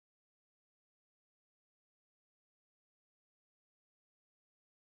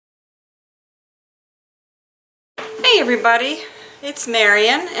everybody, it's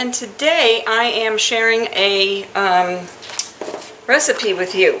Marion, and today I am sharing a recipe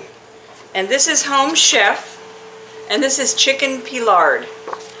with you. And this is Home Chef, and this is chicken pilard.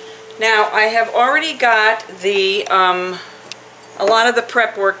 Now I have already got the a lot of the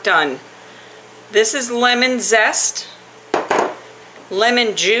prep work done. This is lemon zest,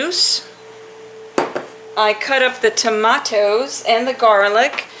 lemon juice. I cut up the tomatoes and the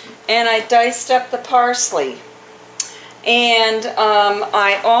garlic, and I diced up the parsley. And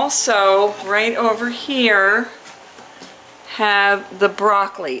I also, right over here, have the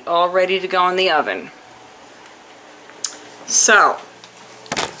broccoli all ready to go in the oven. So,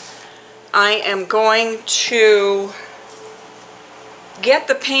 I am going to get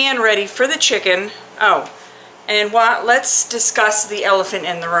the pan ready for the chicken. Oh, and let's discuss the elephant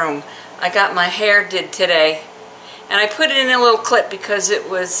in the room. I got my hair did today, and I put it in a little clip because it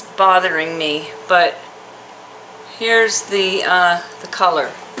was bothering me, but here's the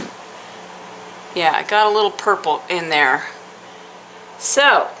color. Yeah, I got a little purple in there.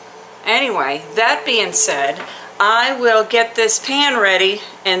 So, anyway, that being said, I will get this pan ready,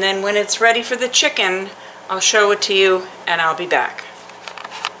 and then when it's ready for the chicken, I'll show it to you, and I'll be back.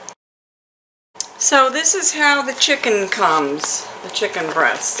 So this is how the chicken comes, the chicken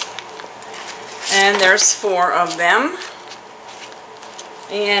breast. And there's 4 of them.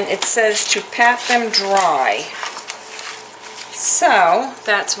 And it says to pat them dry. So,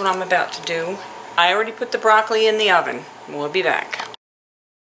 that's what I'm about to do. I already put the broccoli in the oven. We'll be back.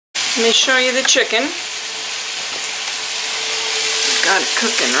 Let me show you the chicken. Got it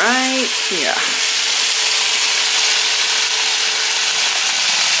cooking right here.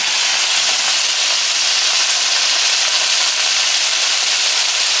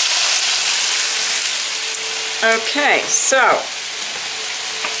 Okay, so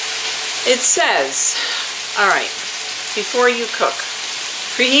it says, alright, before you cook,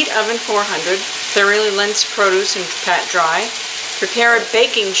 preheat oven 400, thoroughly rinse produce and pat dry. Prepare a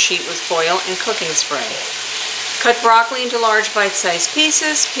baking sheet with foil and cooking spray. Cut broccoli into large bite-sized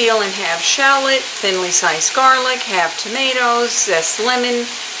pieces, peel and halve shallot, thinly sliced garlic, halve tomatoes, zest lemon,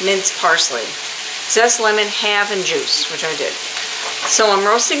 minced parsley. Zest lemon, halve and juice, which I did. So I'm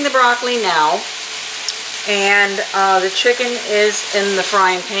roasting the broccoli now, and the chicken is in the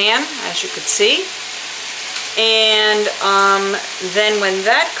frying pan, as you could see. And then when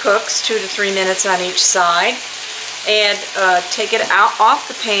that cooks, 2 to 3 minutes on each side, take it out off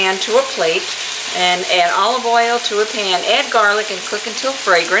the pan to a plate and add olive oil to a pan. Add garlic and cook until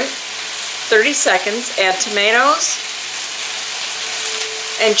fragrant. 30 seconds. Add tomatoes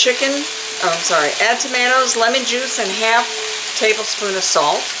and chicken. Oh, I'm sorry. Add tomatoes, lemon juice, and half tablespoon of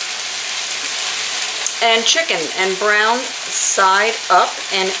salt. And chicken, and brown side up,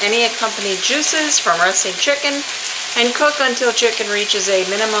 and any accompanied juices from resting chicken, and cook until chicken reaches a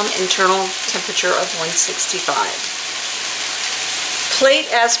minimum internal temperature of 165. Plate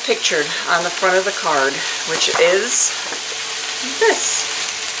as pictured on the front of the card, which is this.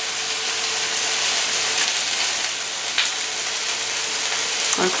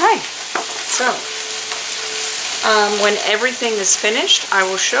 Okay, so when everything is finished, I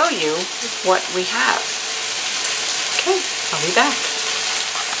will show you what we have. Okay, I'll be back.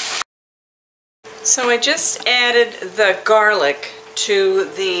 So I just added the garlic to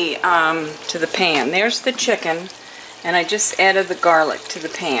the pan. There's the chicken, and I just added the garlic to the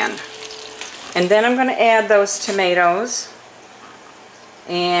pan. And then I'm going to add those tomatoes,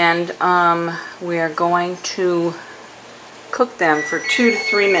 and we are going to cook them for 2 to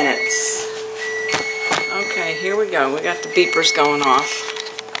 3 minutes. Okay, here we go. We got the beepers going off.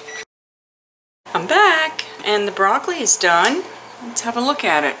 I'm back, and the broccoli is done. Let's have a look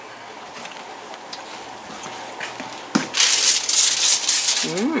at it.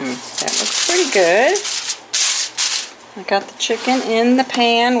 That looks pretty good. I got the chicken in the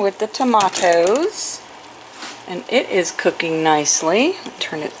pan with the tomatoes, and it is cooking nicely. I'll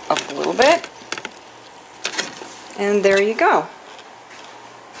turn it up a little bit. And there you go.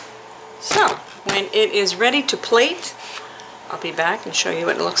 So, when it is ready to plate, I'll be back and show you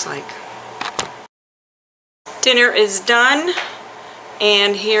what it looks like. Dinner is done,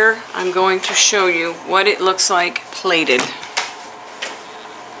 and here I'm going to show you what it looks like plated.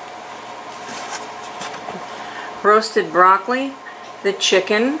 Roasted broccoli, the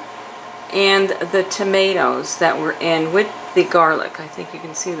chicken, and the tomatoes that were in with the garlic. I think you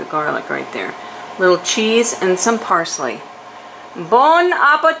can see the garlic right there. Little cheese and some parsley. Bon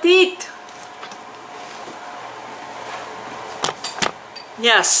appetit!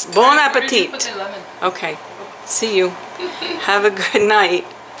 Yes, bon appetit. Put the lemon. Okay, see you. Have a good night.